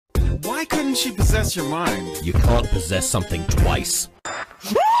Why couldn't she possess your mind? You can't possess something twice. Ow!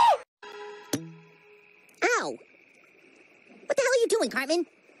 What the hell are you doing, Cartman?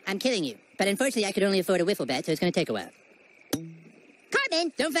 I'm killing you, but unfortunately I could only afford a wiffle bat, so it's gonna take a while.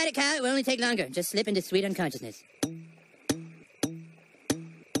 Cartman! Don't fight it, Kyle. It will only take longer. Just slip into sweet unconsciousness.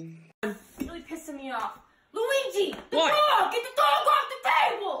 Really pissing me off. Luigi! The What? dog! Get the dog off the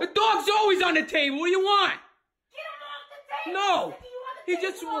table! The dog's always on the table. What do you want? Get him off the table! No! I said to you on the He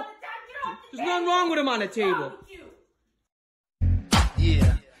table just all the time. Get off the There's nothing wrong with him on the table.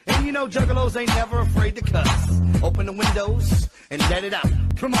 Yeah, and you know juggalos ain't never afraid to cuss. Open the windows and let it out.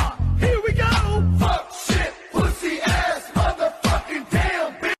 Come on, here we go! Fuck, shit, pussy, ass, motherfucking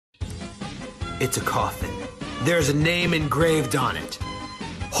damn bitch! It's a coffin. There's a name engraved on it.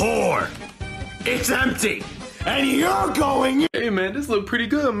 Whore! It's empty! And you're going in! Hey man, this look pretty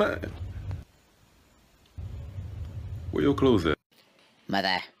good, man. Where your clothes at?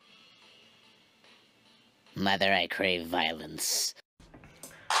 Mother. Mother, I crave violence.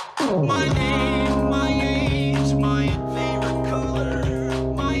 My name, my age, my favorite color,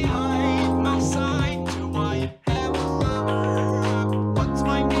 my height, my sign, do I have a lover? What's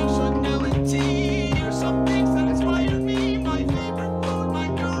my nationality? Here's some things that inspire me, my favorite food, my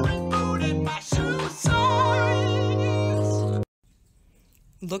current mood, and my shoe size.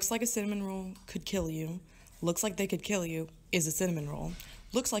 Looks like a cinnamon roll could kill you. Looks like they could kill you is a cinnamon roll.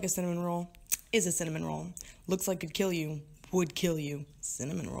 Looks like a cinnamon roll is a cinnamon roll. Looks like could kill you would kill you.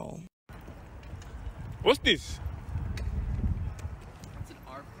 Cinnamon roll. What's this? It's an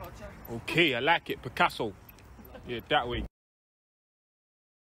art project. Okay, I like it. Picasso. Yeah, that way.